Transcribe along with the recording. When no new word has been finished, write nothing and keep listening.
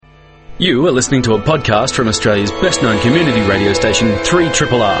You are listening to a podcast from Australia's best-known community radio station,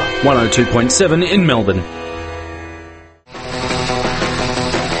 3RRR, 102.7 in Melbourne.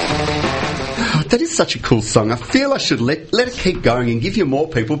 That is such a cool song. I feel I should let it keep going and give you more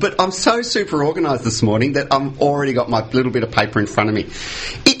people, but I'm so super organised this morning that I've already got my little bit of paper in front of me.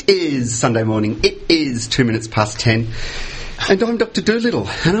 It is Sunday morning. It is 2 minutes past 10. And I'm Dr. Doolittle,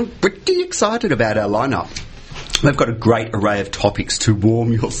 and I'm pretty excited about our lineup. They've got a great array of topics to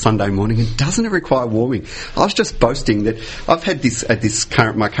warm your Sunday morning, and doesn't it require warming? I was just boasting that I've had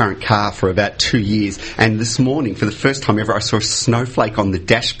my current car for about 2 years, and this morning, for the first time ever, I saw a snowflake on the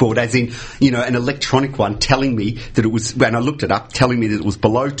dashboard, as in, an electronic one telling me that it was, when I looked it up, telling me that it was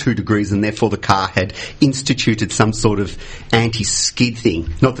below 2 degrees, and therefore the car had instituted some sort of anti-skid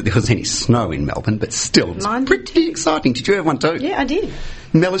thing. Not that there was any snow in Melbourne, but still, it's pretty exciting. Did you have one too? Yeah, I did.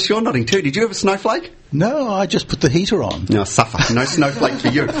 Melis, you're nodding too. Did you have a snowflake? No, I just put the heater on. No, suffer. No snowflake for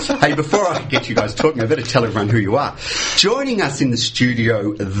you. Hey, before I get you guys talking, I better tell everyone who you are. Joining us in the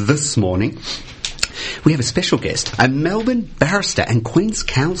studio this morning, we have a special guest, a Melbourne barrister and Queen's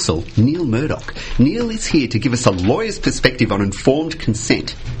Counsel, Neil Murdoch. Neil is here to give us a lawyer's perspective on informed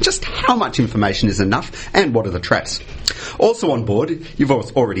consent. Just how much information is enough and what are the traps? Also on board, you've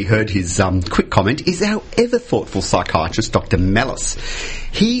already heard his quick comment, is our ever-thoughtful psychiatrist, Dr. Melis.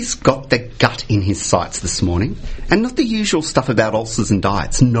 He's got the gut in his sights this morning, and not the usual stuff about ulcers and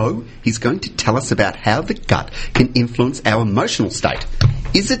diets. No, he's going to tell us about how the gut can influence our emotional state.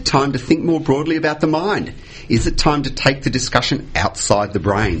 Is it time to think more broadly about the mind? Is it time to take the discussion outside the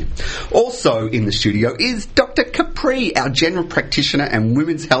brain? Also in the studio is Dr. Capri, our general practitioner and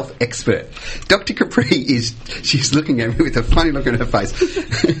women's health expert. Dr. Capri she's looking at me with a funny look on her face.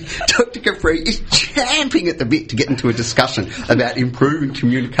 Dr. Capri is champing at the bit to get into a discussion about improving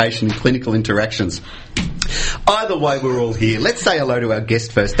communication and clinical interactions. Either way, we're all here. Let's say hello to our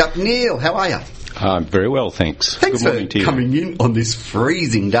guest first up. Neil, how are you? Very well, thanks. Thanks for coming in on this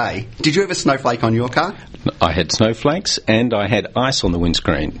freezing day. Did you have a snowflake on your car? I had snowflakes and I had ice on the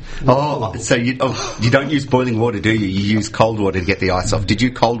windscreen. Oh, so you don't use boiling water, do you? You use cold water to get the ice off. Did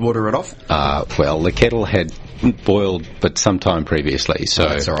you cold water it off? Well, the kettle had boiled but some time previously, so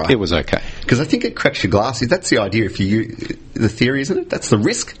that's all right. It was okay. Because I think it cracks your glasses. That's the idea. The theory, isn't it? That's the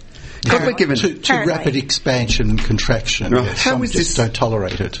risk. To rapid expansion and contraction. Right. Yes, How some is just this? Don't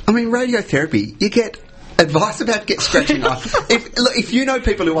tolerate it. I mean, radiotherapy, you get advice about scratching ice. If you know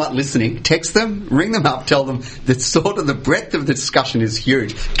people who aren't listening, text them, ring them up, tell them that sort of the breadth of the discussion is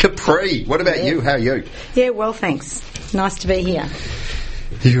huge. Capri, what about you? How are you? Yeah, well, thanks. Nice to be here.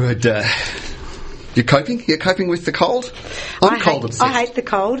 You're coping? You're coping with the cold? I'm cold obsessed. I hate the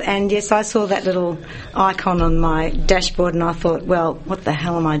cold, and yes, I saw that little icon on my dashboard and I thought, well, what the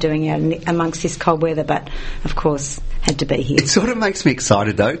hell am I doing out amongst this cold weather? But, of course, had to be here. It sort of makes me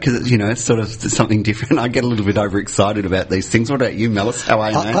excited, though, because, it's sort of something different. I get a little bit overexcited about these things. What about you, Melis? How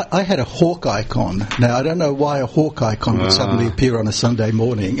are you, mate? I had a hawk icon. Now, I don't know why a hawk icon would suddenly appear on a Sunday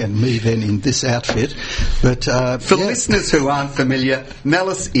morning and me then in this outfit. But for listeners who aren't familiar,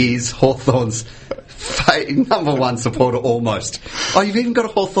 Melis is Hawthorn's number one supporter almost. Oh, you've even got a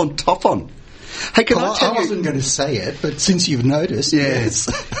Hawthorn top on. Hey, I wasn't going to say it, but since you've noticed, yes.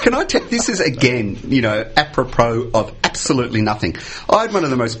 Can I tell this is, again, apropos of absolutely nothing. I had one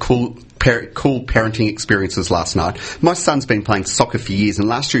of the most cool parenting experiences last night. My son's been playing soccer for years, and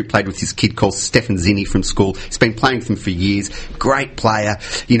last year he played with his kid called Stefan Zinni from school. He's been playing with him for years. Great player,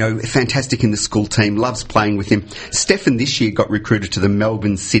 fantastic in the school team, loves playing with him. Stefan this year got recruited to the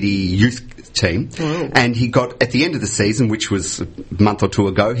Melbourne City youth team, and he got, at the end of the season, which was a month or two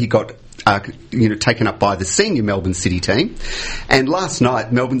ago, he got taken up by the senior Melbourne City team. And last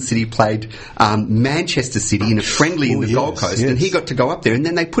night, Melbourne City played Manchester City in a friendly in the Gold Coast, and he got to go up there, and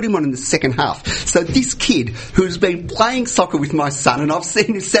then they put him on in the second half. So this kid, who's been playing soccer with my son, and I've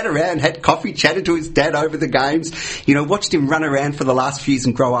seen him sat around, had coffee, chatted to his dad over the games, watched him run around for the last few years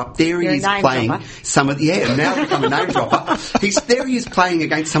and grow up. There he is playing now become a name dropper. There he is playing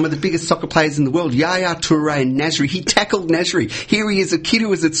against some of the biggest soccer players in the world, Yaya Toure and Nasri. He tackled Nasri. Here he is, a kid who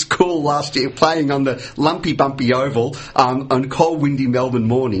was at school last year playing on the lumpy bumpy oval on cold windy Melbourne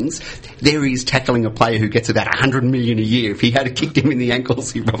mornings. There he is tackling a player who gets about 100 million a year. If he had kicked him in the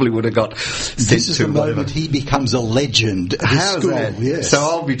ankles, he probably would have got sent to This is the moment he becomes a legend at his school. Yes. So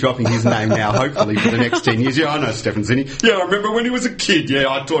I'll be dropping his name now, hopefully, for the next 10 years. Yeah, I know Stefan Zinni. Yeah, I remember when he was a kid. Yeah,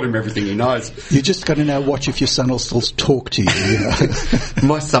 I taught him everything he knows. You just got to now watch if your son will still talk to you.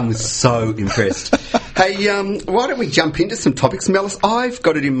 My son was so impressed. Hey, why don't we jump into some topics, Mellis? I've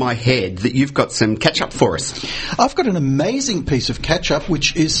got it in my head that you've got some catch-up for us. I've got an amazing piece of catch-up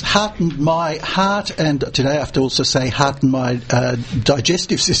which has heartened my heart, and today I have to also say heartened my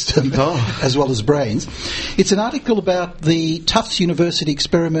digestive system as well as brains. It's an article about the Tufts University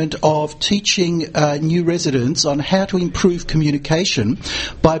experiment of teaching new residents on how to improve communication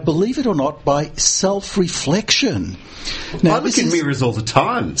by, believe it or not, by self-reflection. Now, I look in mirrors all the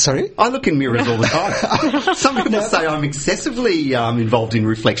time. Sorry? I look in mirrors all the time. Some people say I'm excessively involved in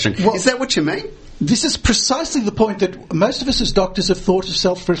reflection. Well, is that what you mean? This is precisely the point that most of us as doctors have thought of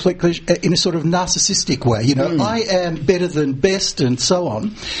self-reflection in a sort of narcissistic way. You know, I am better than best and so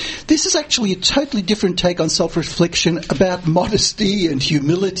on. This is actually a totally different take on self-reflection about modesty and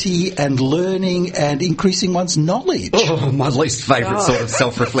humility and learning and increasing one's knowledge. Oh, my least favourite sort of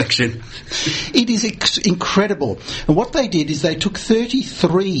self-reflection. It is incredible. And what they did is they took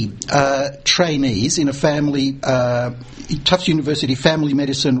 33 trainees in a family Tufts University Family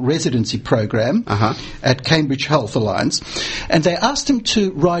Medicine residency program at Cambridge Health Alliance, and they asked them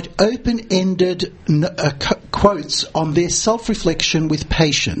to write open-ended quotes on their self-reflection with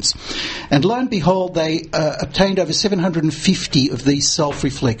patients. And lo and behold, they obtained over 750 of these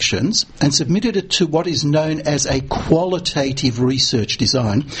self-reflections and submitted it to what is known as a qualitative research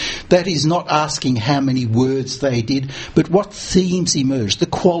design. That is not asking how many words they did, but what themes emerged, the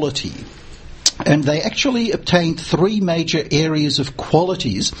quality. And they actually obtained 3 major areas of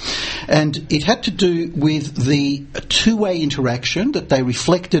qualities, and it had to do with the two-way interaction that they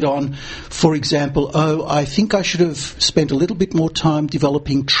reflected on. For example, I think I should have spent a little bit more time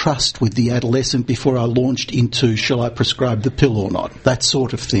developing trust with the adolescent before I launched into, shall I prescribe the pill or not? That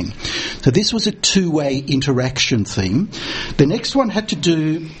sort of thing. So this was a two-way interaction theme. The next one had to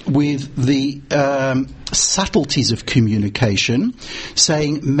do with the subtleties of communication,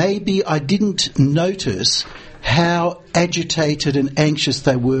 saying maybe I didn't notice how agitated and anxious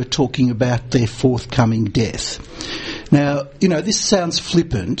they were talking about their forthcoming death. Now, you know, this sounds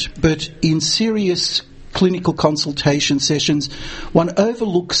flippant, but in serious clinical consultation sessions, one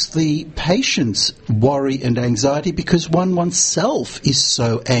overlooks the patient's worry and anxiety because one oneself is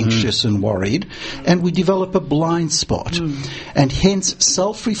so anxious and worried, and we develop a blind spot. And hence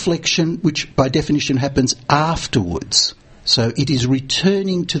self-reflection, which by definition happens afterwards. So it is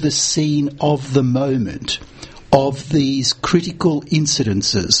returning to the scene of the moment, of these critical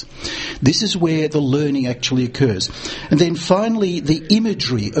incidences. This is where the learning actually occurs. And then finally, the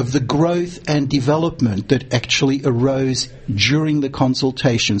imagery of the growth and development that actually arose during the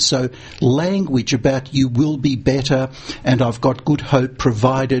consultation. So language about you will be better and I've got good hope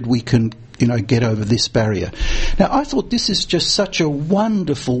provided we can get over this barrier. Now, I thought this is just such a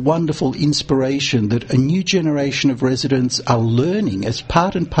wonderful, wonderful inspiration that a new generation of residents are learning as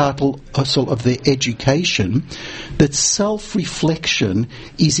part and parcel of their education that self-reflection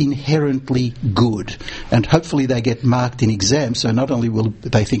is inherently good. And hopefully they get marked in exams, so not only will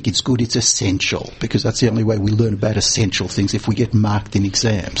they think it's good, it's essential, because that's the only way we learn about essential things, if we get marked in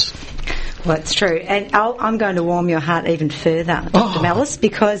exams. Well, it's true. And I'm going to warm your heart even further, Dr. Mellis,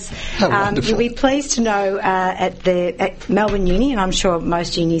 because you'll be pleased to know at Melbourne Uni, and I'm sure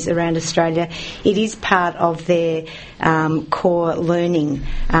most unis around Australia, it is part of their core learning,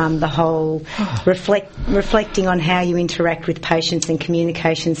 the whole reflecting on how you interact with patients and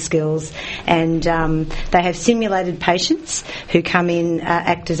communication skills. And they have simulated patients who come in,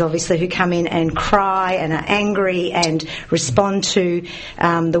 actors obviously, who come in and cry and are angry and respond to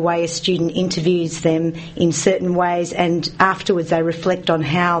the way a student interviews them in certain ways, and afterwards they reflect on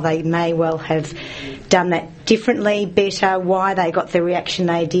how they may well have done that differently, better, why they got the reaction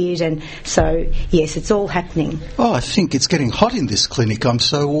they did. And so, yes, it's all happening. Oh, I think it's getting hot in this clinic. I'm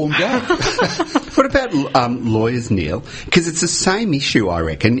so warmed up. What about lawyers, Neil? Because it's the same issue, I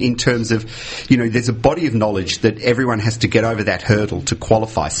reckon, in terms of, there's a body of knowledge that everyone has to get over that hurdle to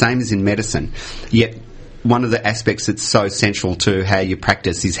qualify, same as in medicine. Yet one of the aspects that's so essential to how you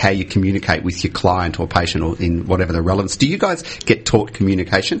practice is how you communicate with your client or patient, or in whatever the relevance. Do you guys get taught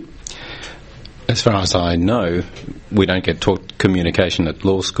communication? As far as I know, we don't get taught communication at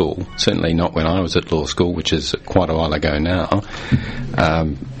law school. Certainly not when I was at law school, which is quite a while ago now.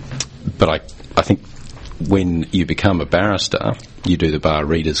 But I think when you become a barrister, you do the bar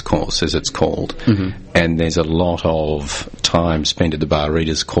readers course, as it's called, and there's a lot of time spent at the bar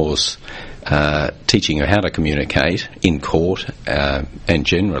readers course teaching you how to communicate in court and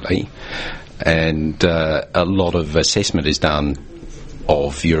generally, and a lot of assessment is done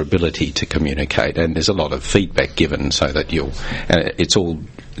of your ability to communicate, and there's a lot of feedback given so that it's all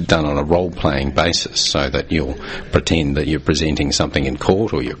done on a role-playing basis, so that you'll pretend that you're presenting something in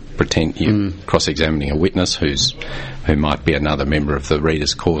court, or you pretend you're cross-examining a witness who might be another member of the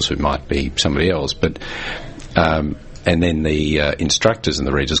reader's course, who might be somebody else, but and then the instructors in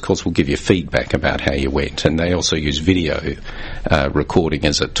the reader's course will give you feedback about how you went, and they also use video recording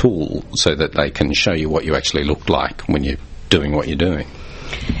as a tool so that they can show you what you actually looked like when you're doing what you're doing.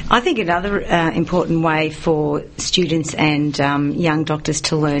 I think another important way for students and young doctors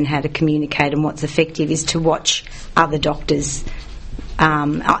to learn how to communicate and what's effective is to watch other doctors.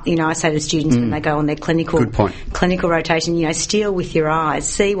 I say to students when they go on their clinical rotation, steal with your eyes,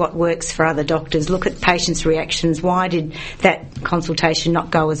 see what works for other doctors, look at patients' reactions. Why did that consultation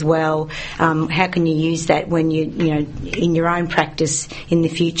not go as well? How can you use that when in your own practice in the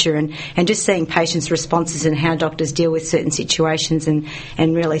future? And just seeing patients' responses and how doctors deal with certain situations and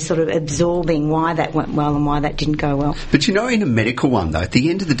really sort of absorbing why that went well and why that didn't go well. But in a medical one, though, at the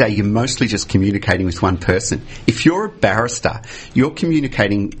end of the day, you're mostly just communicating with one person. If you're a barrister, you're communicating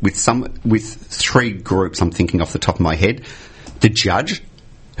with three groups, I'm thinking off the top of my head. The judge,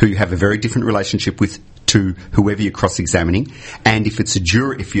 who you have a very different relationship with to whoever you're cross-examining, and if there's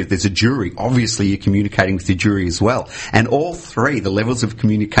a jury, obviously you're communicating with the jury as well. And all three, the levels of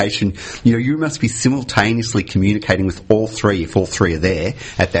communication, you must be simultaneously communicating with all three, if all three are there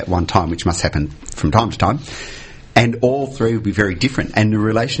at that one time, which must happen from time to time. And all three will be very different, and the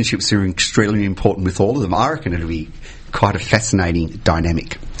relationships are extremely important with all of them. I reckon it'll be quite a fascinating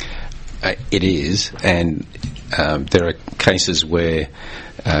dynamic. It is, and there are cases where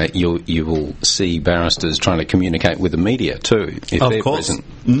you will see barristers trying to communicate with the media too, if they're present.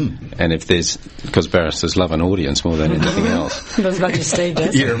 And if there's, because barristers love an audience more than anything else. As much as Steve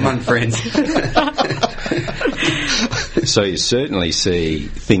does. You're among friends. So you certainly see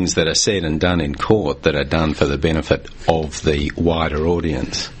things that are said and done in court that are done for the benefit of the wider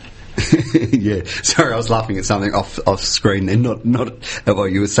audience. Yeah, sorry, I was laughing at something off screen and not at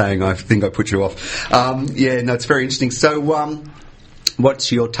what you were saying. I think I put you off. It's very interesting. So,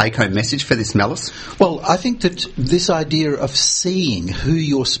 what's your take-home message for this, Mellis? Well, I think that this idea of seeing who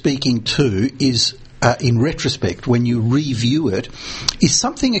you're speaking to is, in retrospect, when you review it, is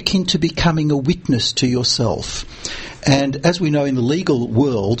something akin to becoming a witness to yourself. And as we know in the legal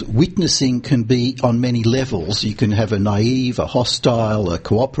world, witnessing can be on many levels. You can have a naive, a hostile, a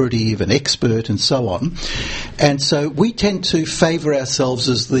cooperative, an expert, and so on. And so we tend to favour ourselves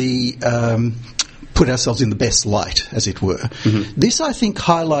as put ourselves in the best light, as it were. Mm-hmm. This, I think,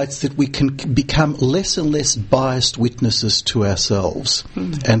 highlights that we can become less and less biased witnesses to ourselves.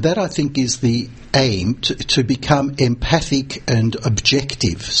 Mm-hmm. And that, I think, is the aim, to become empathic and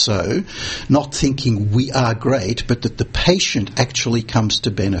objective. So, not thinking we are great, but that the patient actually comes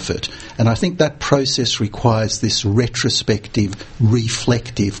to benefit. And I think that process requires this retrospective,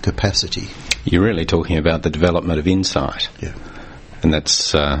 reflective capacity. You're really talking about the development of insight. Yeah. And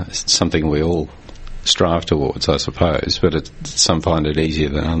that's something we all strive towards, I suppose, but some find it easier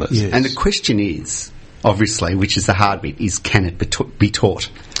than others. Yes. And the question is, obviously, which is the hard bit, is can it be taught?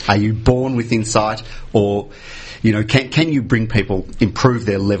 Are you born with insight, or can you bring people, improve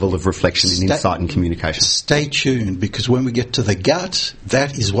their level of reflection and insight and communication? Stay tuned, because when we get to the gut,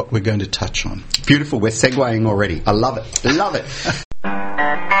 that is what we're going to touch on. Beautiful. We're segueing already. I love it. Love it.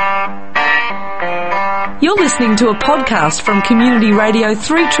 You're listening to a podcast from Community Radio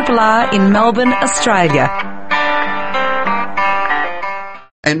 3RRR in Melbourne, Australia.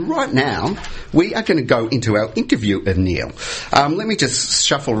 And right now, we are going to go into our interview of Neil. Let me just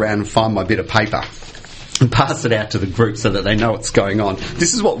shuffle around and find my bit of paper and pass it out to the group so that they know what's going on.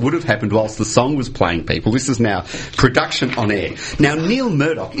 This is what would have happened whilst the song was playing, people. This is now production on air. Now, Neil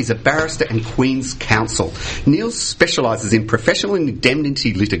Murdoch is a barrister and Queen's Counsel. Neil specialises in professional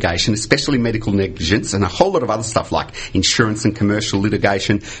indemnity litigation, especially medical negligence, and a whole lot of other stuff like insurance and commercial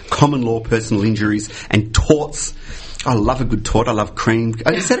litigation, common law, personal injuries, and torts. I love a good tort. I love cream.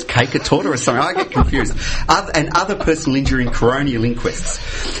 Is that a cake, a tort, or something? I get confused. And other personal injury and coronial inquests.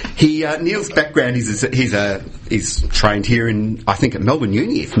 Neil's background is he's trained here in, I think, at Melbourne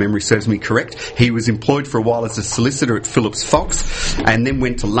Uni, if memory serves me correct. He was employed for a while as a solicitor at Phillips Fox, and then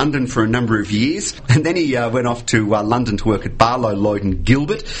went to London for a number of years. And then he went off to London to work at Barlow, Lloyd and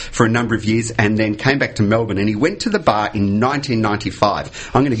Gilbert for a number of years, and then came back to Melbourne. And he went to the bar in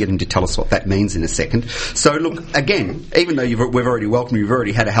 1995. I'm going to get him to tell us what that means in a second. So, look, again, even though we've already welcomed you, you've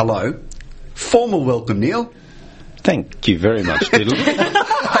already had a hello. Formal welcome, Neil. Thank you very much, Diddle.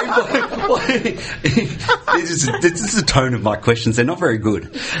 Hey, This is the tone of my questions. They're not very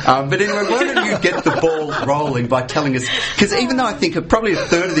good. But anyway, why don't you get the ball rolling by telling us, because even though I think probably a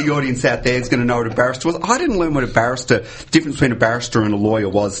third of the audience out there is going to know what a barrister was, I didn't learn what difference between a barrister and a lawyer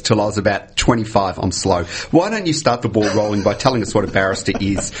was till I was about 25. I'm slow. Why don't you start the ball rolling by telling us what a barrister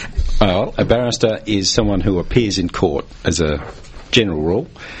is? Well, a barrister is someone who appears in court as a general rule.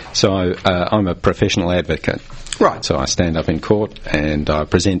 So I'm a professional advocate. Right. So I stand up in court and I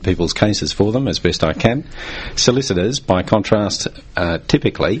present people's cases for them as best I can. Solicitors, by contrast,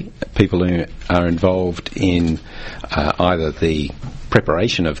 typically people who are involved in either the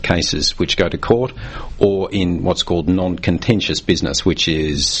preparation of cases which go to court or in what's called non-contentious business, which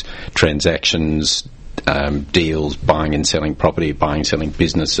is transactions, deals, buying and selling property, buying and selling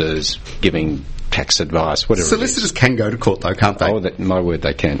businesses, giving tax advice, whatever. Solicitors can go to court, though, can't they? Oh, my word,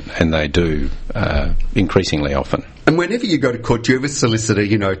 they can, and they do increasingly often. And whenever you go to court, do you have a solicitor,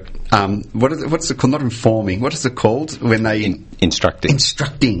 what's it called? Not informing. What is it called when they... Instructing.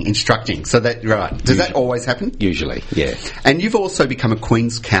 Instructing. So that, right. Does that always happen? Usually, yeah. And you've also become a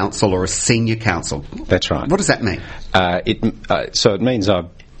Queen's Counsel or a Senior Counsel. That's right. What does that mean? So it means I'm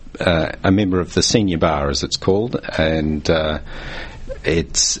a member of the Senior Bar, as it's called, and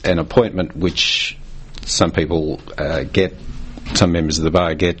it's an appointment which some people get, some members of the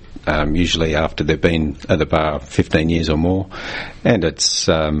bar get, usually after they've been at the bar 15 years or more, and it's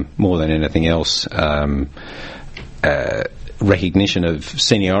more than anything else recognition of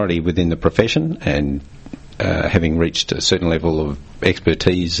seniority within the profession and having reached a certain level of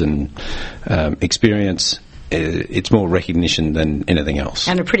expertise and experience. It's more recognition than anything else.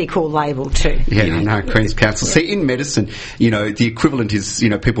 And a pretty cool label too. Yeah, I know, Queen's Counsel. See, in medicine, the equivalent is,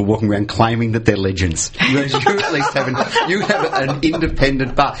 people walking around claiming that they're legends. Whereas you at least have an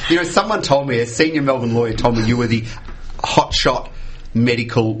independent bar. Someone told me, a senior Melbourne lawyer told me you were the hotshot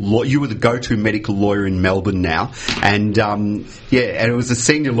medical lawyer. You were the go-to medical lawyer in Melbourne now. And, and it was a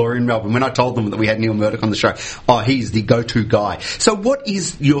senior lawyer in Melbourne. When I told them that we had Neil Murdoch on the show, he's the go-to guy. So what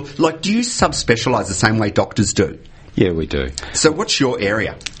is do you subspecialise the same way doctors do? Yeah, we do. So what's your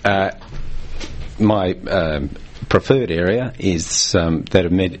area? My preferred area is that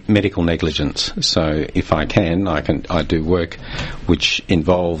of medical negligence. So if I do work which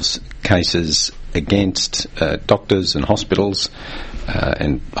involves cases against doctors and hospitals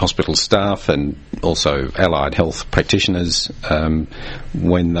and hospital staff and also allied health practitioners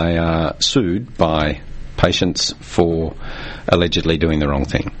when they are sued by patients for allegedly doing the wrong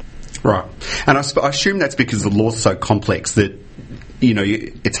thing. Right. And I assume that's because the law's so complex that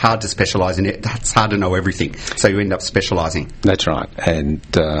it's hard to specialise in it. It's hard to know everything, so you end up specialising. That's right. And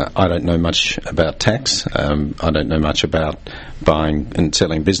I don't know much about tax. I don't know much about buying and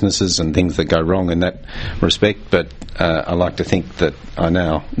selling businesses and things that go wrong in that respect, but I like to think that I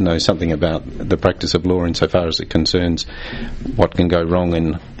now know something about the practice of law insofar as it concerns what can go wrong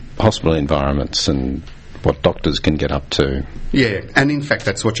in hospital environments and what doctors can get up to. Yeah, and in fact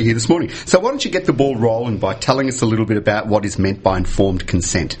that's what you hear this morning. So why don't you get the ball rolling by telling us a little bit about what is meant by informed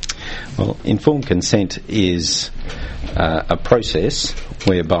consent? Well, informed consent is a process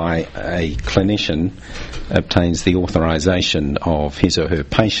whereby a clinician obtains the authorisation of his or her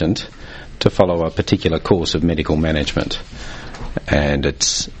patient to follow a particular course of medical management. And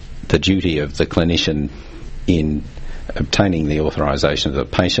it's the duty of the clinician in obtaining the authorisation of the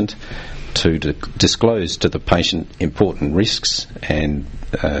patient to disclose to the patient important risks and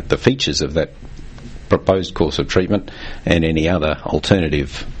the features of that proposed course of treatment and any other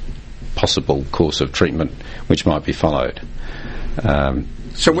alternative possible course of treatment which might be followed.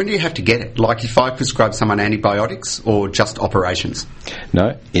 So when do you have to get it? Like if I prescribe someone antibiotics or just operations?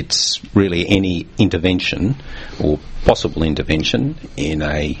 No, it's really any intervention or possible intervention in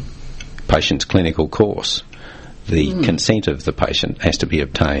a patient's clinical course. The consent of the patient has to be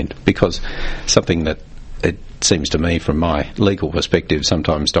obtained, because something that it seems to me from my legal perspective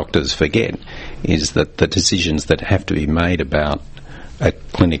sometimes doctors forget is that the decisions that have to be made about a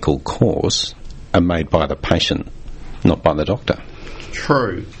clinical course are made by the patient, not by the doctor.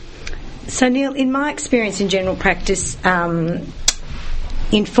 True. So Neil, in my experience in general practice,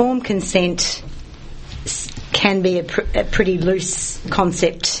 informed consent can be a pretty loose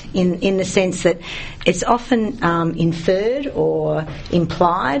concept in the sense that it's often inferred or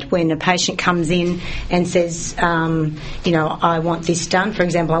implied when a patient comes in and says, I want this done. For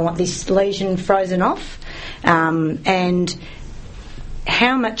example, I want this lesion frozen off. And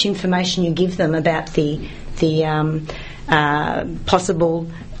how much information you give them about the possible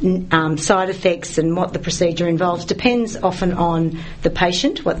side effects and what the procedure involves depends often on the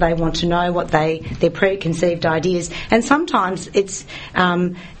patient, what they want to know, what their preconceived ideas, and sometimes it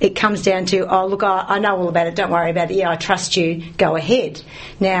comes down to, oh look, I know all about it, don't worry about it, yeah, I trust you, go ahead.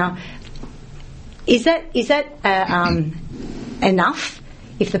 Now, is that enough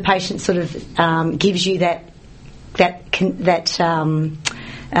if the patient sort of gives you that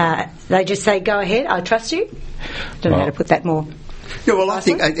they just say, go ahead, I trust you? Don't know how to put that more. Yeah, well, I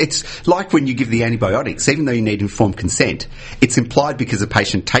think it's like when you give the antibiotics, even though you need informed consent, it's implied because the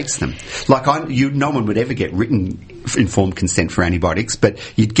patient takes them. Like, no one would ever get written informed consent for antibiotics, but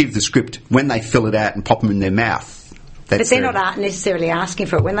you'd give the script when they fill it out and pop them in their mouth. But they're not necessarily asking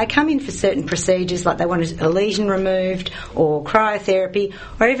for it. When they come in for certain procedures, like they want a lesion removed or cryotherapy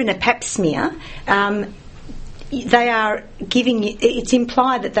or even a pap smear, they are giving you, it's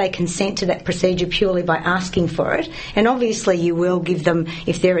implied that they consent to that procedure purely by asking for it, and obviously you will give them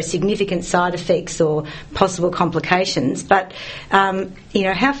if there are significant side effects or possible complications, but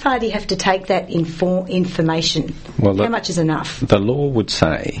how far do you have to take that information? Well, how much is enough? The law would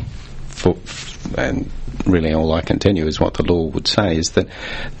say, and really all I can tell you is what the law would say, is that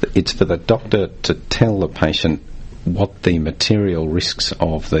it's for the doctor to tell the patient what the material risks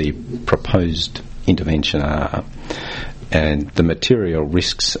of the proposed intervention are, and the material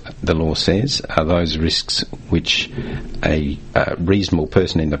risks, the law says, are those risks which a reasonable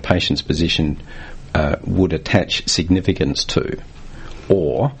person in the patient's position would attach significance to,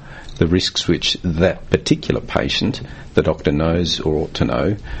 or the risks which that particular patient, the doctor knows or ought to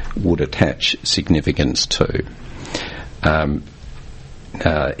know, would attach significance to.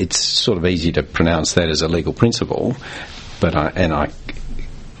 It's sort of easy to pronounce that as a legal principle, but I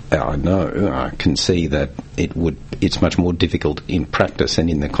can see that it's much more difficult in practice and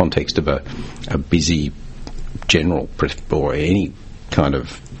in the context of a busy general or any kind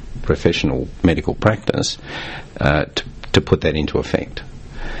of professional medical practice to put that into effect.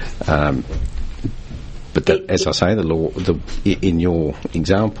 But as I say, the law, in your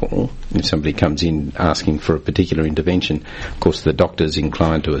example, if somebody comes in asking for a particular intervention, of course the doctor's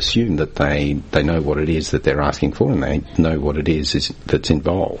inclined to assume that they know what it is that they're asking for and they know what it is that's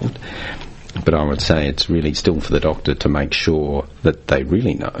involved. But I would say it's really still for the doctor to make sure that they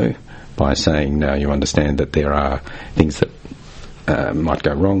really know by saying, now you understand that there are things that might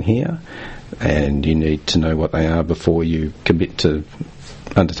go wrong here and you need to know what they are before you commit to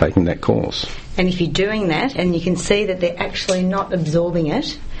undertaking that course. And if you're doing that and you can see that they're actually not absorbing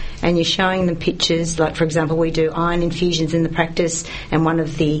it, and you're showing them pictures, like for example we do iron infusions in the practice, and one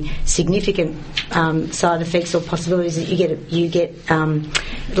of the significant side effects or possibilities is that you get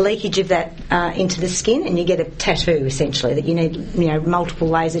leakage of that into the skin, and you get a tattoo essentially that you need multiple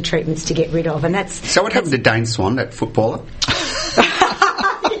laser treatments to get rid of. And so what happened to Dane Swan, that footballer?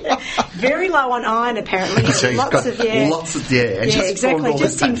 Very low on iron, apparently. Lots of exactly.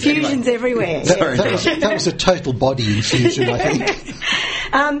 Just infusions everywhere. That was a total body infusion, I think.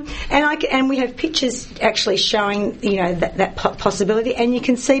 And we have pictures actually showing, that possibility, and you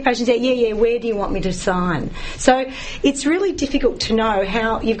can see patients say, where do you want me to sign? So it's really difficult to know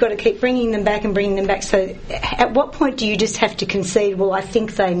how you've got to keep bringing them back. So at what point do you just have to concede, well, I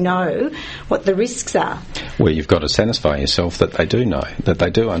think they know what the risks are? Well, you've got to satisfy yourself that they do know, that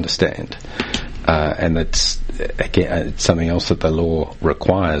they do understand. And that's, again, it's something else that the law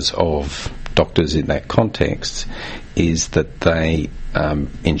requires of doctors in that context, is that they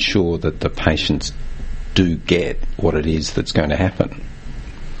ensure that the patients do get what it is that's going to happen.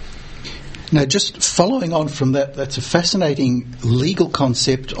 Now, just following on from that, that's a fascinating legal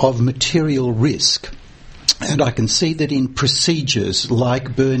concept of material risk. And I can see that in procedures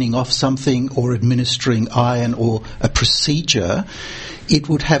like burning off something or administering iron or a procedure, it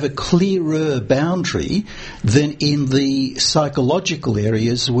would have a clearer boundary than in the psychological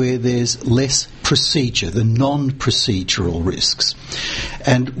areas where there's less procedure, the non-procedural risks.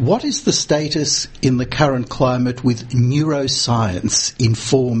 And what is the status in the current climate with neuroscience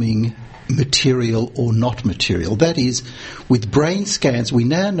informing material or not material? That is, with brain scans, we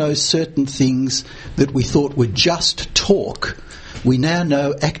now know certain things that we thought were just talk, we now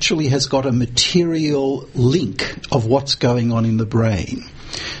know actually has got a material link of what's going on in the brain.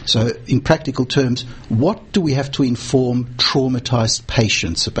 So, in practical terms, what do we have to inform traumatised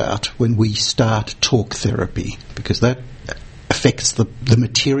patients about when we start talk therapy? Because that affects the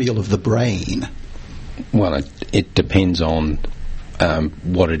material of the brain. Well, it depends on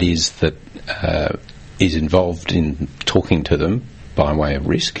what it is that is involved in talking to them by way of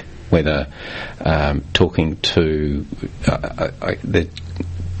risk, whether talking to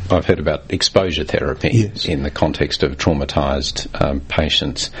I've heard about exposure therapy in the context of traumatised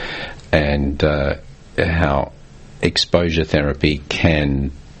patients, and how exposure therapy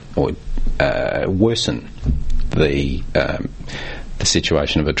can worsen the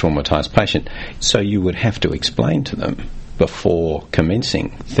situation of a traumatised patient. So you would have to explain to them before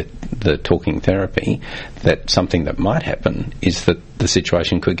commencing the talking therapy that something that might happen is that the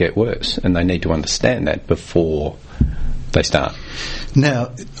situation could get worse, and they need to understand that before they start.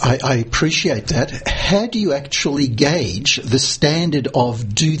 Now, I appreciate that. How do you actually gauge the standard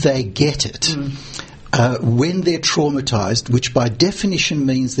of do they get it? When they're traumatised, which by definition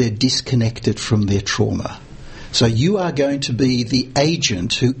means they're disconnected from their trauma. So you are going to be the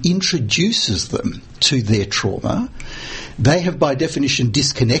agent who introduces them to their trauma. They have by definition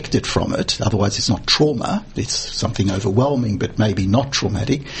disconnected from it, otherwise it's not trauma, it's something overwhelming but maybe not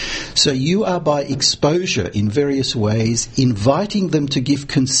traumatic. So you are by exposure in various ways inviting them to give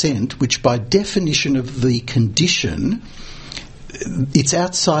consent, which by definition of the condition, it's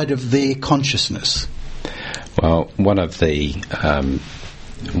outside of their consciousness. Well, one of the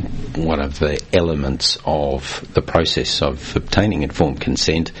elements of the process of obtaining informed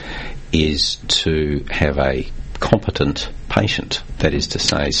consent is to have a competent patient, that is to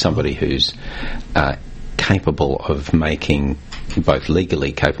say somebody who's capable of making, both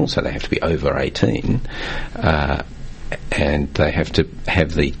legally capable, so they have to be over 18, and they have to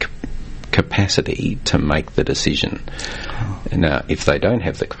have the capacity to make the decision. Now, if they don't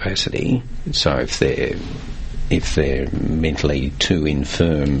have the capacity, so if they're mentally too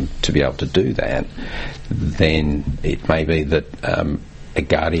infirm to be able to do that, then it may be that a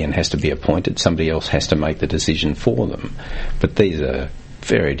guardian has to be appointed, somebody else has to make the decision for them. But these are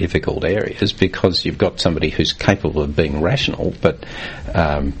very difficult areas because you've got somebody who's capable of being rational, but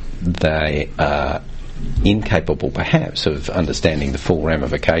they are incapable perhaps of understanding the full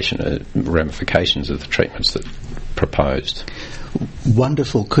ramifications of the treatments that are proposed.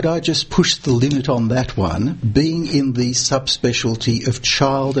 Wonderful. Could I just push the limit on that one? Being in the subspecialty of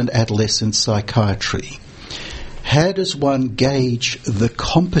child and adolescent psychiatry, how does one gauge the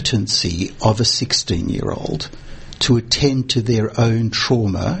competency of a 16-year-old to attend to their own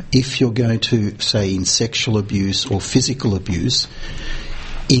trauma if you're going to, say, in sexual abuse or physical abuse,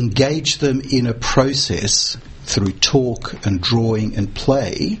 engage them in a process through talk and drawing and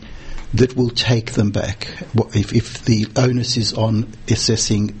play that will take them back, if the onus is on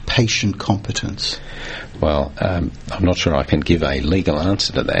assessing patient competence? Well, I'm not sure I can give a legal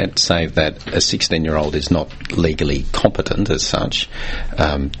answer to that, save that a 16-year-old is not legally competent as such.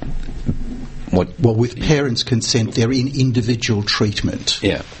 Well, with parents' consent, they're in individual treatment.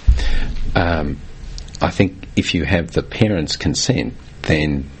 Yeah. I think if you have the parents' consent,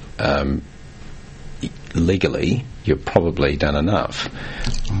 then legally you've probably done enough.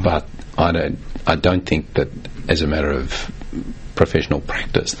 But I don't think that as a matter of professional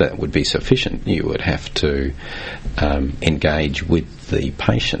practice that would be sufficient. You would have to engage with the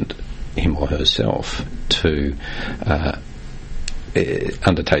patient, him or herself, to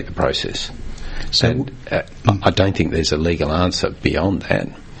undertake the process. So I don't think there's a legal answer beyond that.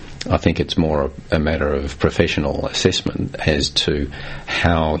 I think it's more a matter of professional assessment as to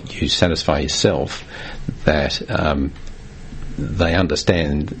how you satisfy yourself that they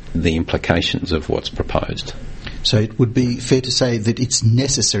understand the implications of what's proposed. So it would be fair to say that it's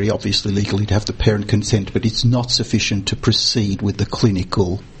necessary, obviously legally, to have the parent consent, but it's not sufficient to proceed with the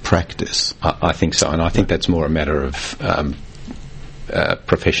clinical practice. I think so, and I think that's more a matter of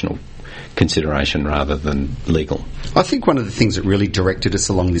professional consideration rather than legal. I think one of the things that really directed us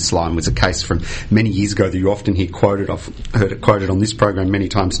along this line was a case from many years ago that you often hear quoted. I've heard it quoted on this program many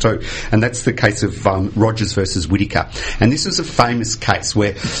times too, and that's the case of Rogers versus Whittaker. And this is a famous case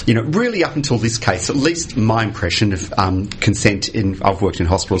where, really up until this case, at least my impression of consent I've worked in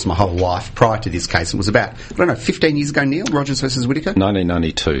hospitals my whole life prior to this case. It was about, 15 years ago, Neil, Rogers versus Whittaker?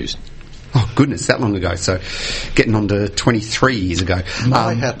 1992. Oh, goodness, that long ago. So getting on to 23 years ago.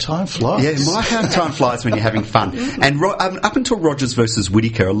 How time flies. Yeah, how time flies when you're having fun. And up until Rogers versus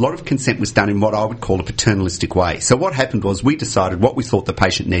Whittaker, a lot of consent was done in what I would call a paternalistic way. So what happened was we decided what we thought the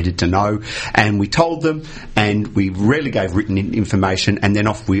patient needed to know, and we told them, and we rarely gave written information, and then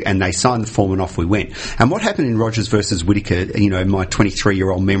and they signed the form and off we went. And what happened in Rogers versus Whittaker, in my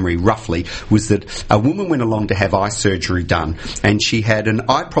 23-year-old memory roughly, was that a woman went along to have eye surgery done, and she had an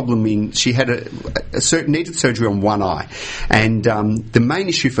eye problem she had needed surgery on one eye, and the main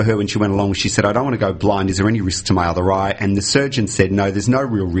issue for her when she went along was she said, I don't want to go blind, is there any risk to my other eye? And the surgeon said, no, there's no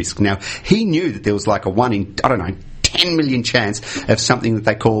real risk. Now, he knew that there was like a 1 in, 10 10 million chance of something that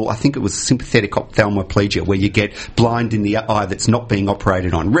they call, I think it was sympathetic ophthalmoplegia, where you get blind in the eye that's not being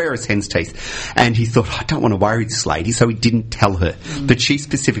operated on, rare as hen's teeth. And he thought, I don't want to worry this lady, so he didn't tell her. But she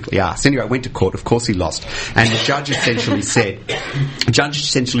specifically asked. Anyway, went to court. Of course he lost. And the judge essentially said,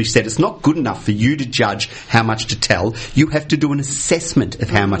 it's not good enough for you to judge how much to tell. You have to do an assessment of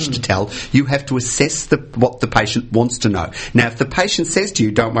how much to tell. You have to assess what the patient wants to know. Now, if the patient says to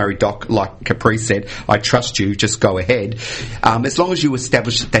you, don't worry, doc, like Capri said, I trust you, just go ahead. As long as you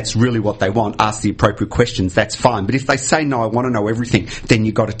establish that that's really what they want, ask the appropriate questions, that's fine. But if they say, no, I want to know everything, then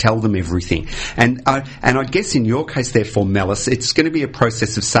you've got to tell them everything. And I guess in your case, therefore, Mellis, it's going to be a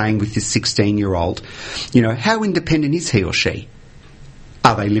process of saying with this 16-year-old, how independent is he or she?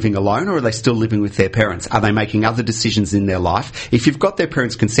 Are they living alone, or are they still living with their parents? Are they making other decisions in their life? If you've got their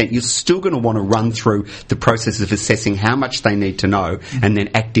parents' consent, you're still going to want to run through the process of assessing how much they need to know and then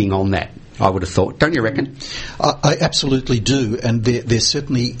acting on that, I would have thought. Don't you reckon? I absolutely do, and they're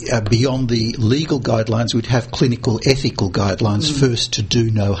certainly beyond the legal guidelines. We'd have clinical ethical guidelines first to do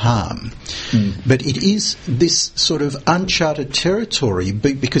no harm. But it is this sort of uncharted territory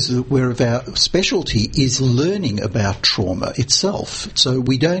because where of our specialty is learning about trauma itself. So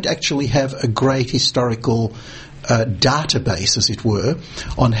we don't actually have a great historical database, as it were,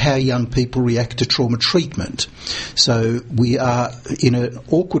 on how young people react to trauma treatment. So we are in an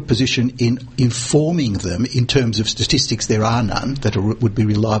awkward position in informing them in terms of statistics. There are none that would be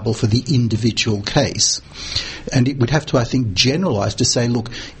reliable for the individual case. And it would have to, I think, generalise to say,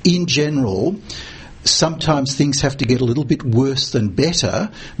 look, in general, sometimes things have to get a little bit worse than better,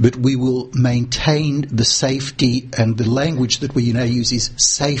 but we will maintain the safety, and the language that we now use is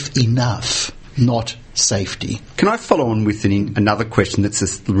safe enough, not safety. Can I follow on with another question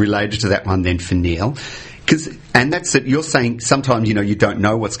that's related to that one then for Neil? And that's that you're saying sometimes, you don't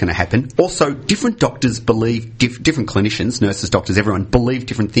know what's going to happen. Also, different doctors believe, different clinicians, nurses, doctors, everyone, believe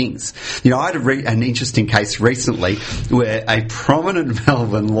different things. I had an interesting case recently where a prominent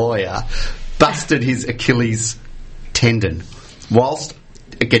Melbourne lawyer busted his Achilles tendon whilst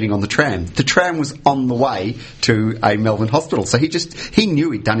getting on the tram. The tram was on the way to a Melbourne hospital, so he knew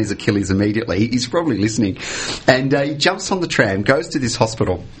he'd done his Achilles immediately. He's probably listening, and he jumps on the tram, goes to this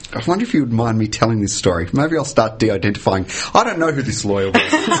hospital. I wonder if you would mind me telling this story. Maybe I'll start de-identifying. I don't know who this lawyer was.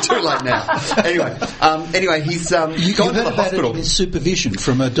 It's too late now. Anyway, he's gone to the hospital. It supervision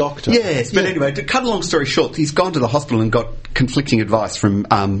from a doctor. Yes, but anyway, to cut a long story short, he's gone to the hospital and got conflicting advice from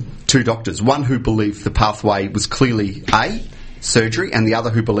two doctors. One who believed the pathway was clearly A, surgery, and the other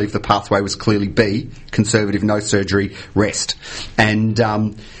who believed the pathway was clearly B, conservative, no surgery, rest. And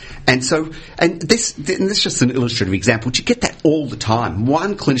this is just an illustrative example. But you get that all the time.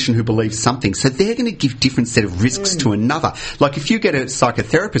 One clinician who believes something, so they're going to give different set of risks to another. Like if you get a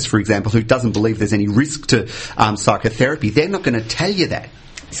psychotherapist, for example, who doesn't believe there's any risk to psychotherapy, they're not going to tell you that.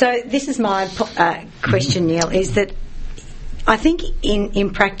 So this is my question, Neil, is that I think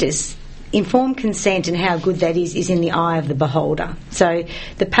in practice, informed consent and how good that is in the eye of the beholder. So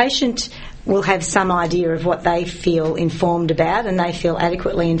the patient will have some idea of what they feel informed about, and they feel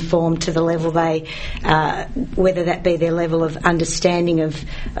adequately informed to the level they, whether that be their level of understanding of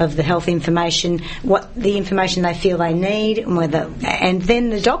the health information, what the information they feel they need, and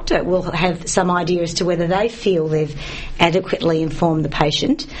then the doctor will have some idea as to whether they feel they've adequately informed the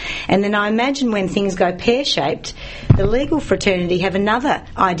patient. And then I imagine when things go pear-shaped, the legal fraternity have another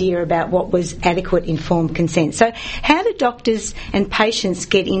idea about what was adequate informed consent. So how do doctors and patients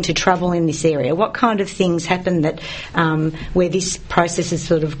get into trouble in this area? What kind of things happen that where this process has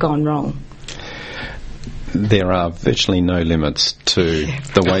sort of gone wrong? There are virtually no limits to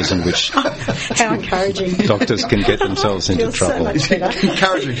the ways in which how encouraging doctors can get themselves into trouble. So much better.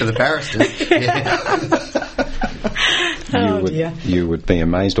 Encouraging for the barristers. Yeah. You would be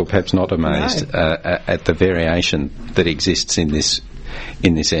amazed, or perhaps not amazed, at the variation that exists in this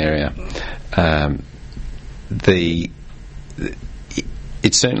area.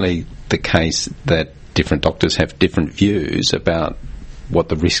 It's certainly the case that different doctors have different views about what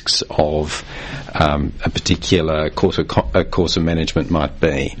the risks of a particular course of management might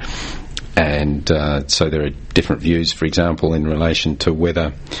be. And so there are different views, for example, in relation to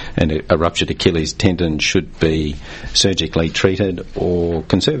whether a ruptured Achilles tendon should be surgically treated or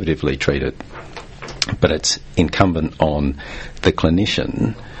conservatively treated. But it's incumbent on the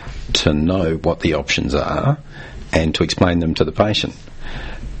clinician to know what the options are and to explain them to the patient.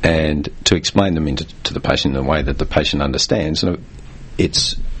 And to explain them to the patient in a way that the patient understands.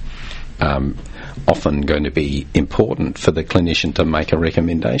 It's often going to be important for the clinician to make a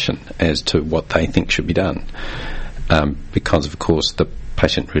recommendation as to what they think should be done, because of course the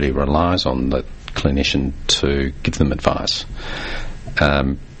patient really relies on the clinician to give them advice.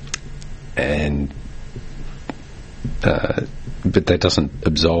 But that doesn't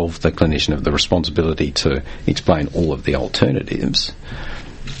absolve the clinician of the responsibility to explain all of the alternatives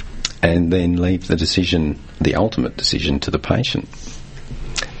and then leave the ultimate decision to the patient.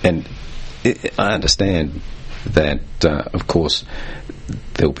 And I understand that, of course,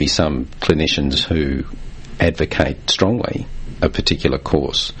 there'll be some clinicians who advocate strongly a particular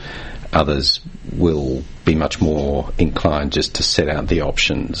course. Others will be much more inclined just to set out the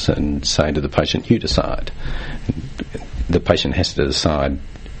options and say to the patient, you decide. The patient has to decide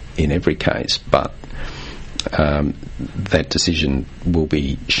in every case, but that decision will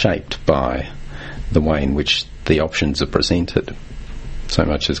be shaped by the way in which the options are presented. So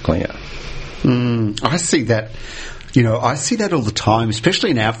much is clear. I see that. I see that all the time,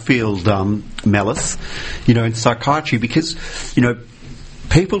 especially in our field, Mellis, in psychiatry, because,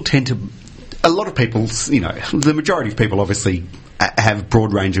 people tend to... A lot of people, the majority of people obviously have a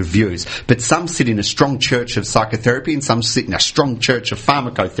broad range of views, but some sit in a strong church of psychotherapy and some sit in a strong church of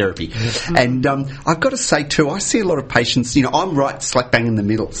pharmacotherapy. Mm-hmm. And I've got to say too, I see a lot of patients, I'm right slap bang in the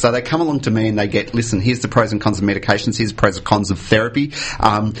middle. So they come along to me and they get, listen, here's the pros and cons of medications, here's the pros and cons of therapy.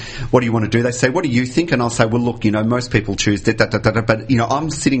 What do you want to do? They say, what do you think? And I'll say, well, look, most people choose but, I'm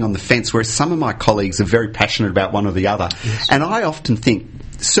sitting on the fence, whereas some of my colleagues are very passionate about one or the other. Yes. And I often think,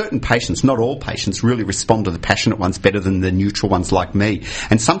 certain patients, not all patients, really respond to the passionate ones better than the neutral ones like me.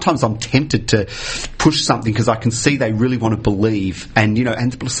 And sometimes I'm tempted to push something because I can see they really want to believe. And,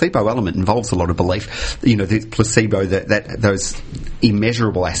 and the placebo element involves a lot of belief. The placebo, those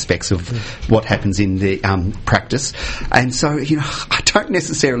immeasurable aspects of what happens in the practice. And so, I don't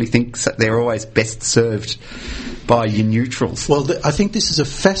necessarily think they're always best served by your neutrals. Well, I think this is a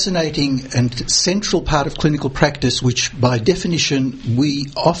fascinating and central part of clinical practice, which by definition we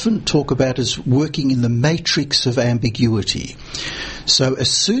often talk about as working in the matrix of ambiguity. So as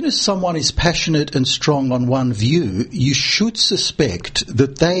soon as someone is passionate and strong on one view, you should suspect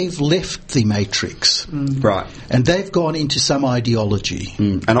that they've left the matrix. Right. And they've gone into some ideology.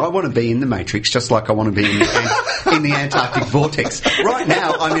 And I want to be in the matrix just like I want to be in the Antarctic vortex. Right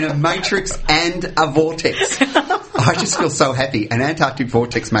now I'm in a matrix and a vortex. I just feel so happy. An Antarctic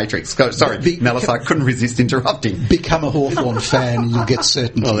vortex matrix. Sorry, Mellis, I couldn't resist interrupting. Become a Hawthorn fan and you get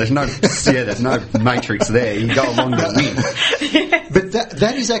certainty. Well, there's no matrix there. You go along to win. But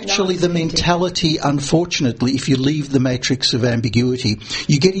that is actually the mentality, unfortunately, if you leave the matrix of ambiguity.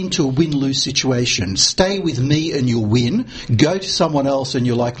 You get into a win-lose situation. Stay with me and you'll win. Go to someone else and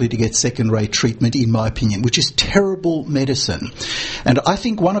you're likely to get second-rate treatment, in my opinion, which is terrible medicine. And I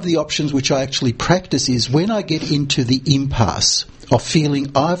think one of the options which I actually practice is when I get into the impasse of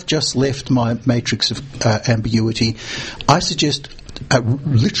feeling I've just left my matrix of ambiguity, I suggest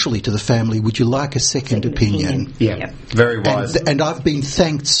literally to the family, would you like a second opinion? Yeah, very wise. And I've been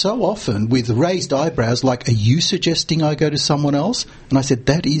thanked so often with raised eyebrows, like, are you suggesting I go to someone else? And I said,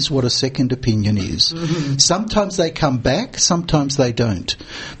 that is what a second opinion is. Mm-hmm. Sometimes they come back, sometimes they don't.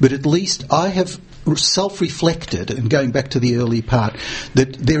 But at least I have self-reflected, and going back to the early part,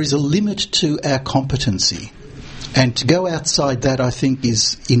 that there is a limit to our competency. And to go outside that, I think,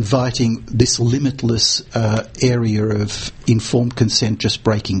 is inviting this limitless area of informed consent just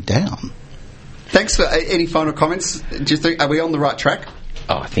breaking down. Thanks for any final comments. Do you think, are we on the right track?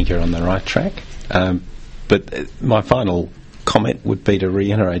 Oh, I think you're on the right track. But my final comment would be to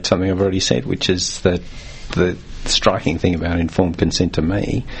reiterate something I've already said, which is that the striking thing about informed consent to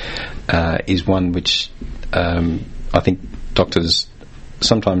me is one which I think doctors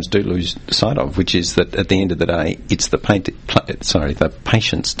sometimes do lose sight of, which is that at the end of the day, it's the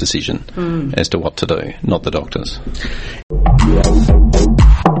patient's decision as to what to do, not the doctor's.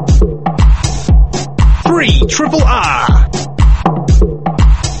 3RRR.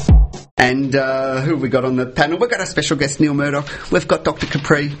 And who have we got on the panel? We've got our special guest, Neil Murdoch. We've got Dr.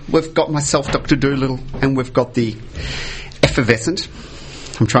 Capri. We've got myself, Dr. Doolittle. And we've got the effervescent.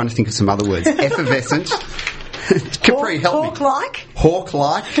 I'm trying to think of some other words. Effervescent. Capri, help me. Hawk-like?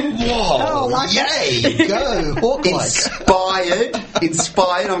 Hawk-like. Whoa, yay, go, Hawk-like.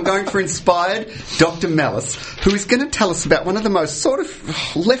 Inspired, I'm going for inspired, Dr. Mellis, who is going to tell us about one of the most sort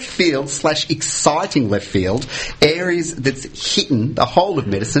of left field / exciting left field areas that's hidden the whole of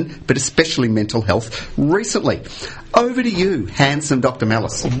medicine, but especially mental health, recently. Over to you, handsome Dr.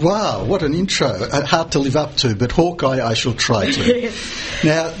 Mellis. Wow, what an intro. Hard to live up to, but Hawkeye I shall try to.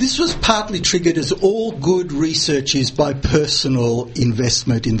 Now, this was partly triggered, as all good research is, by personal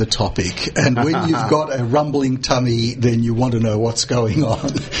investment in the topic. And when you've got a rumbling tummy, then you want to know what's going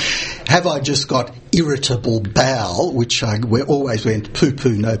on. Have I just got irritable bowel, which we always went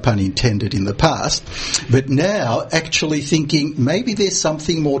poo-poo, no pun intended, in the past, but now actually thinking maybe there's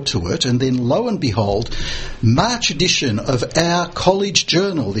something more to it. And then lo and behold, March edition of our college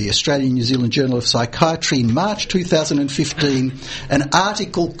journal, the Australian New Zealand Journal of Psychiatry, in March 2015, an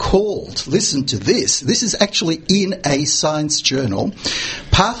article called, listen to this is actually in a science journal,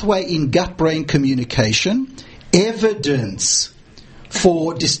 Pathway in Gut-Brain Communication, Evidence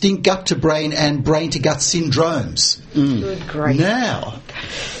for distinct gut-to-brain and brain-to-gut syndromes. Good grief. Now,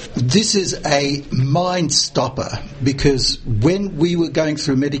 this is a mind-stopper, because when we were going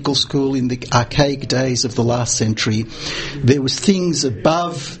through medical school in the archaic days of the last century, there was things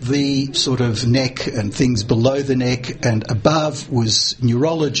above the sort of neck and things below the neck, and above was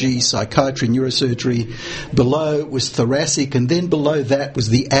neurology, psychiatry, neurosurgery, below was thoracic, and then below that was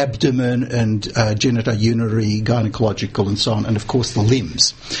the abdomen and genitourinary, gynecological and so on, and of course the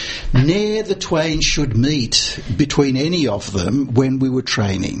limbs. Ne'er the twain should meet between any of them when we were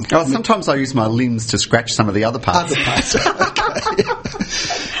training. Oh, sometimes I use my limbs to scratch some of the other parts. Okay.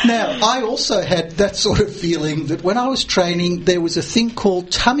 Now, I also had that sort of feeling that when I was training, there was a thing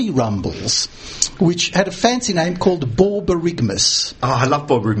called tummy rumbles, which had a fancy name called borborygmus. Oh, I love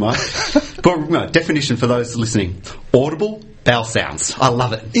borborygmi. Borborygmi, definition for those listening: audible bowel sounds. I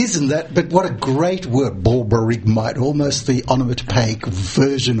love it. Isn't that? But what a great word, borborygmite, almost the onomatopoeic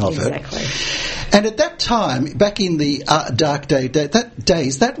version of Exactly. it. And at that time, back in the dark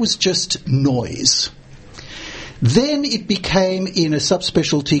days, that was just noise. Then it became in a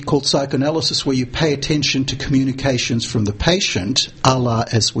subspecialty called psychoanalysis, where you pay attention to communications from the patient, a la,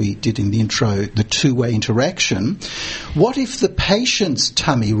 as we did in the intro, the two-way interaction. What if the patient's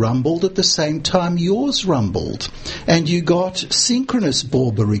tummy rumbled at the same time yours rumbled, and you got synchronous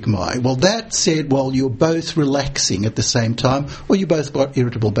borborygmi? Well, that said, well, you're both relaxing at the same time, or you both got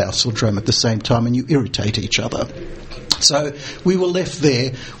irritable bowel syndrome at the same time, and you irritate each other. So we were left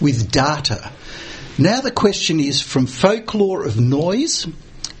there with data. Now the question is, from folklore of noise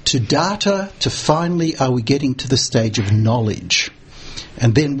to data to finally, are we getting to the stage of knowledge?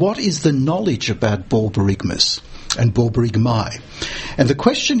 And then what is the knowledge about borborygmus and borborygmi? And the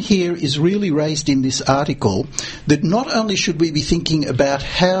question here is really raised in this article, that not only should we be thinking about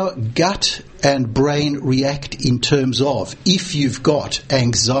how gut and brain react in terms of, if you've got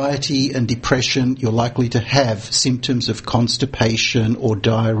anxiety and depression, you're likely to have symptoms of constipation or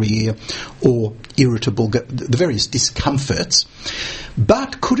diarrhea or irritable gut, the various discomforts.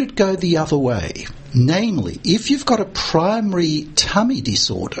 But could it go the other way? Namely, if you've got a primary tummy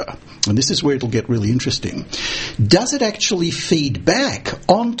disorder, and this is where it'll get really interesting, does it actually feed back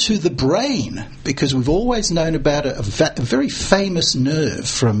onto the brain? Because we've always known about a very famous nerve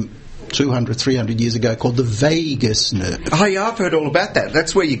from 200, 300 years ago called the vagus nerve. Oh, yeah, I've heard all about that.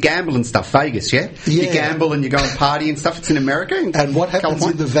 That's where you gamble and stuff, Vegas, yeah? Yeah. You gamble and you go and party and stuff. It's in America. And what happens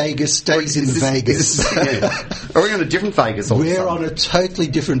in the Vegas stays in the Vegas. Are we on a different Vegas all We're on a totally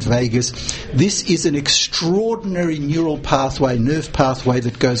different Vegas. This is an extraordinary neural pathway, nerve pathway,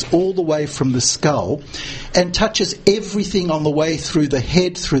 that goes all the way from the skull and touches everything on the way through the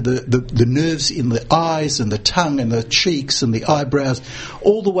head, through the nerves in the eyes and the tongue and the cheeks and the eyebrows,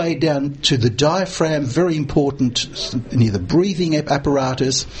 all the way down to the diaphragm, very important, near the breathing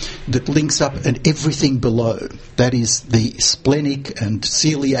apparatus that links up, and everything below. That is the splenic and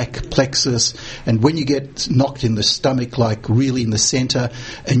celiac plexus, and when you get knocked in the stomach, like really in the centre,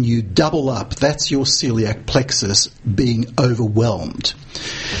 and you double up, that's your celiac plexus being overwhelmed.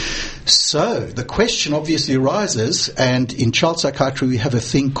 So the question obviously arises, and in child psychiatry we have a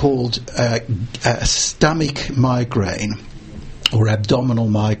thing called a stomach migraine, or abdominal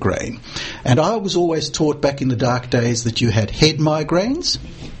migraine. And I was always taught back in the dark days that you had head migraines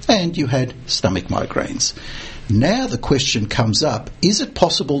and you had stomach migraines. Now the question comes up, is it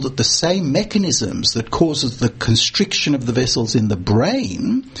possible that the same mechanisms that causes the constriction of the vessels in the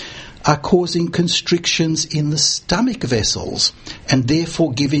brain are causing constrictions in the stomach vessels, and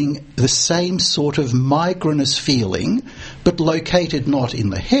therefore giving the same sort of migrainous feeling, but located not in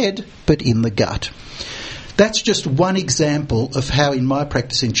the head, but in the gut? That's just one example of how, in my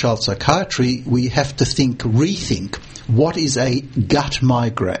practice in child psychiatry, we have to rethink, what is a gut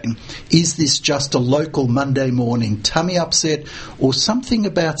migraine? Is this just a local Monday morning tummy upset, or something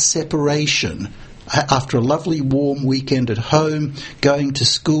about separation? After a lovely warm weekend at home, going to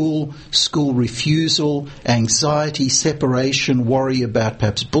school refusal, anxiety, separation, worry about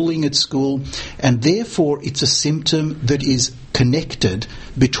perhaps bullying at school, and therefore it's a symptom that is connected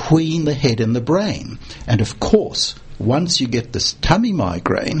between the head and the brain. And of course, once you get this tummy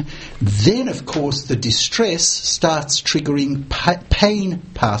migraine, then of course the distress starts triggering pain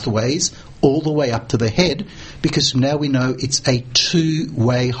pathways all the way up to the head, because now we know it's a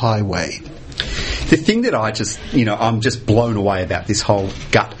two-way highway. The thing that I'm just blown away about this whole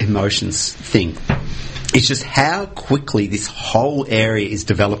gut emotions thing. It's just how quickly this whole area is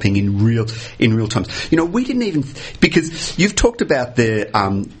developing in real times. We didn't even, because you've talked about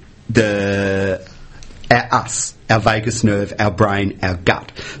our vagus nerve, our brain, our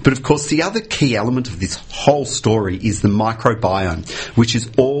gut. But of course, the other key element of this whole story is the microbiome, which is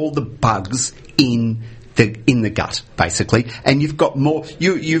all the bugs in the gut, basically, and you've got more.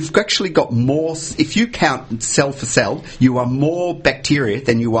 You've actually got more. If you count cell for cell, you are more bacteria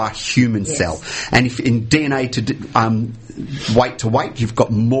than you are human cell. And if in DNA to weight to weight, you've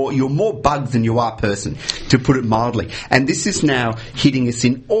got more. You're more bug than you are person, to put it mildly. And this is now hitting us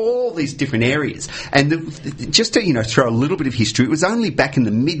in all these different areas. And just to throw a little bit of history, it was only back in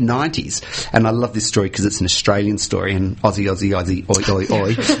the mid-90s, and I love this story because it's an Australian story, and Aussie,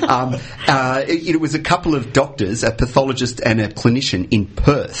 oi. It was a couple of doctors, a pathologist and a clinician in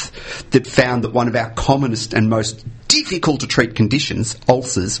Perth, that found that one of our commonest and most difficult to treat conditions,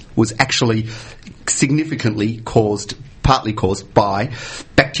 ulcers, was actually partly caused by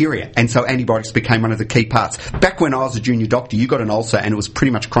bacteria, and so antibiotics became one of the key parts. Back when I was a junior doctor, you got an ulcer and it was pretty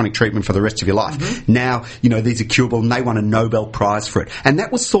much chronic treatment for the rest of your life. Mm-hmm. Now, these are curable, and they won a Nobel Prize for it. And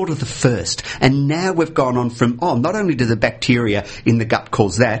that was sort of the first. And now we've gone on from, not only do the bacteria in the gut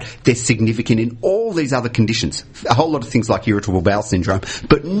cause that, they're significant in all these other conditions. A whole lot of things like irritable bowel syndrome,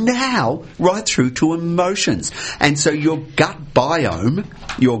 but now right through to emotions. And so your gut biome,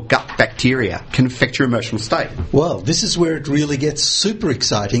 your gut bacteria, can affect your emotional state. Well, this is where it really gets super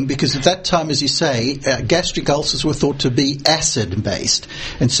exciting, because at that time, as you say, gastric ulcers were thought to be acid-based.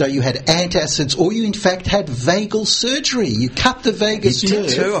 And so you had antacids, or you in fact had vagal surgery. You cut the vagus nerve. You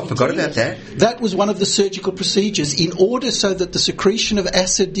did too, I forgot about that. That was one of the surgical procedures in order so that the secretion of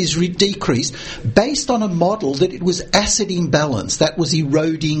acid is decreased, based on a model that it was acid imbalance that was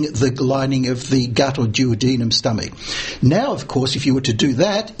eroding the lining of the gut or duodenum stomach. Now, of course, if you were to do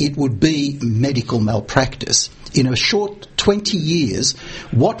that, it would be medical malpractice. In a short 20 years,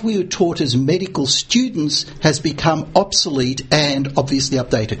 what we were taught as medical students has become obsolete and obviously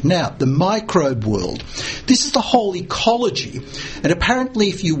updated. Now, the microbe world. This is the whole ecology. And apparently,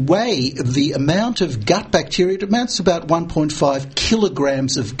 if you weigh the amount of gut bacteria, it amounts to about 1.5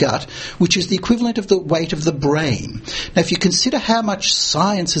 kilograms of gut, which is the equivalent of the weight of the brain. Now, if you consider how much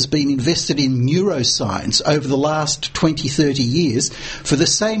science has been invested in neuroscience over the last 20, 30 years, for the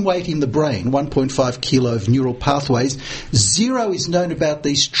same weight in the brain, 1.5 kilo of neural pathways, zero is known about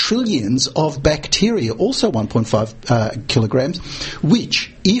these trillions of bacteria, also 1.5 kilograms,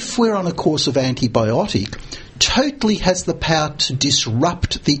 which, if we're on a course of antibiotic, totally has the power to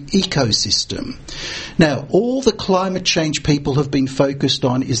disrupt the ecosystem. Now, all the climate change people have been focused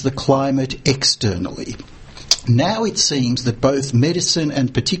on is the climate externally. Now it seems that both medicine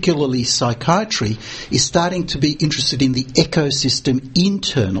and particularly psychiatry is starting to be interested in the ecosystem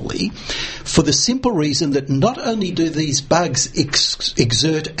internally, for the simple reason that not only do these bugs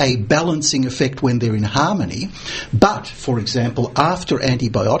exert a balancing effect when they're in harmony, but, for example, after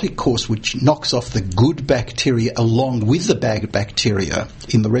antibiotic course, which knocks off the good bacteria along with the bad bacteria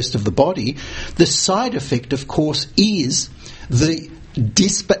in the rest of the body, the side effect, of course, is the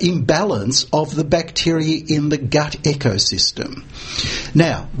imbalance of the bacteria in the gut ecosystem.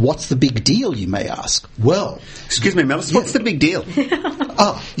 Now, what's the big deal, you may ask? Well... Excuse me, Melis, what's the big deal?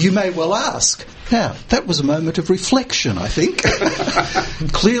 You may well ask. Now, that was a moment of reflection, I think.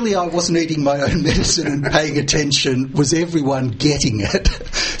 Clearly I wasn't eating my own medicine and paying attention. Was everyone getting it?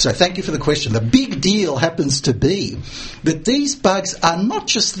 So thank you for the question. The big deal happens to be that these bugs are not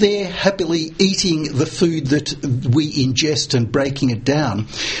just there happily eating the food that we ingest and breaking it down.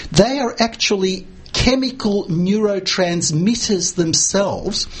 They are actually chemical neurotransmitters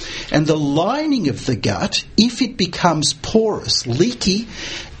themselves, and the lining of the gut, if it becomes porous, leaky,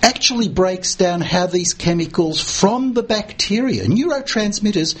 actually breaks down how these chemicals from the bacteria,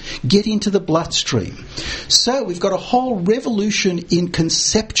 neurotransmitters, get into the bloodstream. So we've got a whole revolution in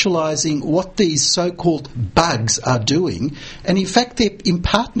conceptualizing what these so-called bugs are doing, and in fact they're in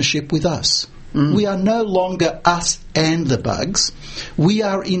partnership with us. We are no longer us and the bugs. We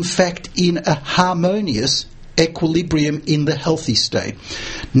are, in fact, in a harmonious equilibrium in the healthy state.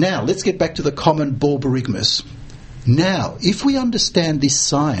 Now, let's get back to the common Borborygmus. Now, if we understand this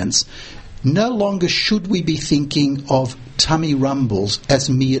science, no longer should we be thinking of tummy rumbles as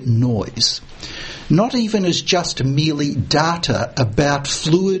mere noise. Not even as just merely data about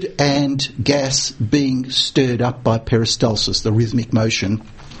fluid and gas being stirred up by peristalsis, the rhythmic motion,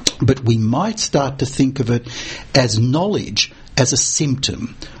 but we might start to think of it as knowledge, as a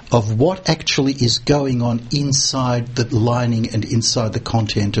symptom of what actually is going on inside the lining and inside the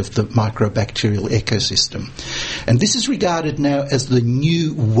content of the microbacterial ecosystem. And this is regarded now as the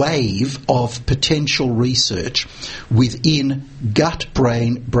new wave of potential research within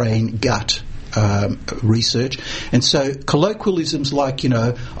gut-brain, brain-gut research. And so colloquialisms like,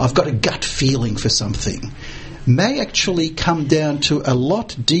 I've got a gut feeling for something, may actually come down to a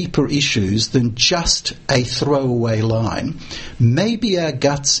lot deeper issues than just a throwaway line. Maybe our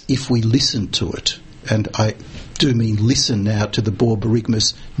guts, if we listen to it, and I do mean listen now to the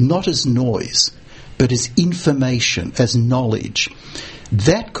Borborygmus, not as noise, but as information, as knowledge,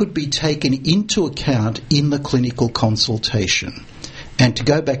 that could be taken into account in the clinical consultation. And to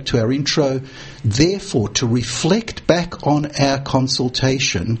go back to our intro, therefore, to reflect back on our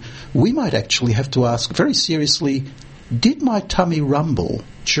consultation, we might actually have to ask very seriously, did my tummy rumble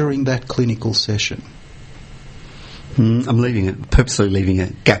during that clinical session? I'm purposely leaving a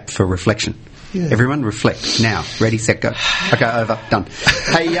gap for reflection. Yeah. Everyone reflect. Now, ready, set, go. Okay, over, done.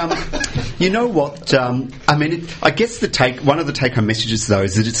 Hey, you know what? I guess one of the take-home messages, though,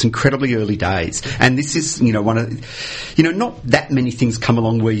 is that it's incredibly early days. And this is, not that many things come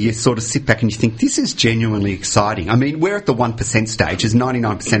along where you sort of sit back and you think, this is genuinely exciting. I mean, we're at the 1% stage. There's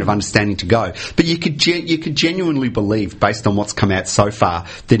 99% of understanding to go. But you could genuinely believe, based on what's come out so far,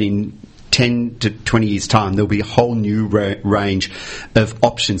 that in 10 to 20 years' time, there'll be a whole new range of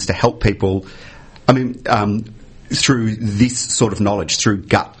options to help people, through this sort of knowledge, through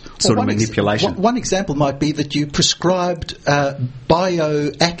gut sort of manipulation. One example might be that you prescribed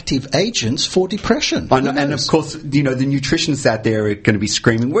bioactive agents for depression. I know, and of course, the nutritionists out there are going to be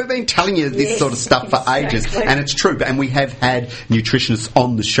screaming, we've been telling you this sort of stuff for ages, and it's true, and we have had nutritionists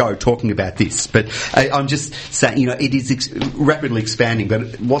on the show talking about this, but I'm just saying, it is rapidly expanding,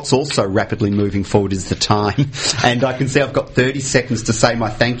 but what's also rapidly moving forward is the time, and I can see I've got 30 seconds to say my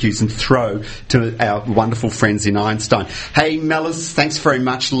thank yous and throw to our wonderful friends in Einstein. Hey, Mellis, thanks very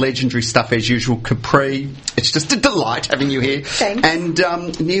much. Legendary stuff as usual. Capri, it's just a delight having you here. Thanks.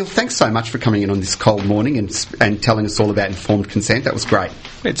 And Neil, thanks so much for coming in on this cold morning and telling us all about informed consent. That was great.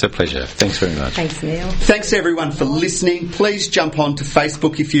 It's a pleasure. Thanks very much. Thanks, Neil. Thanks everyone for listening. Please jump on to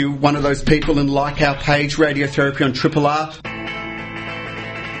Facebook if you're one of those people and like our page, Radiotherapy on Triple R.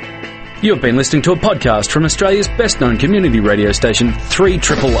 You've been listening to a podcast from Australia's best-known community radio station,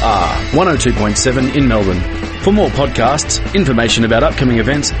 3RRR, 102.7 in Melbourne. For more podcasts, information about upcoming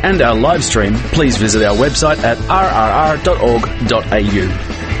events and our live stream, please visit our website at rrr.org.au.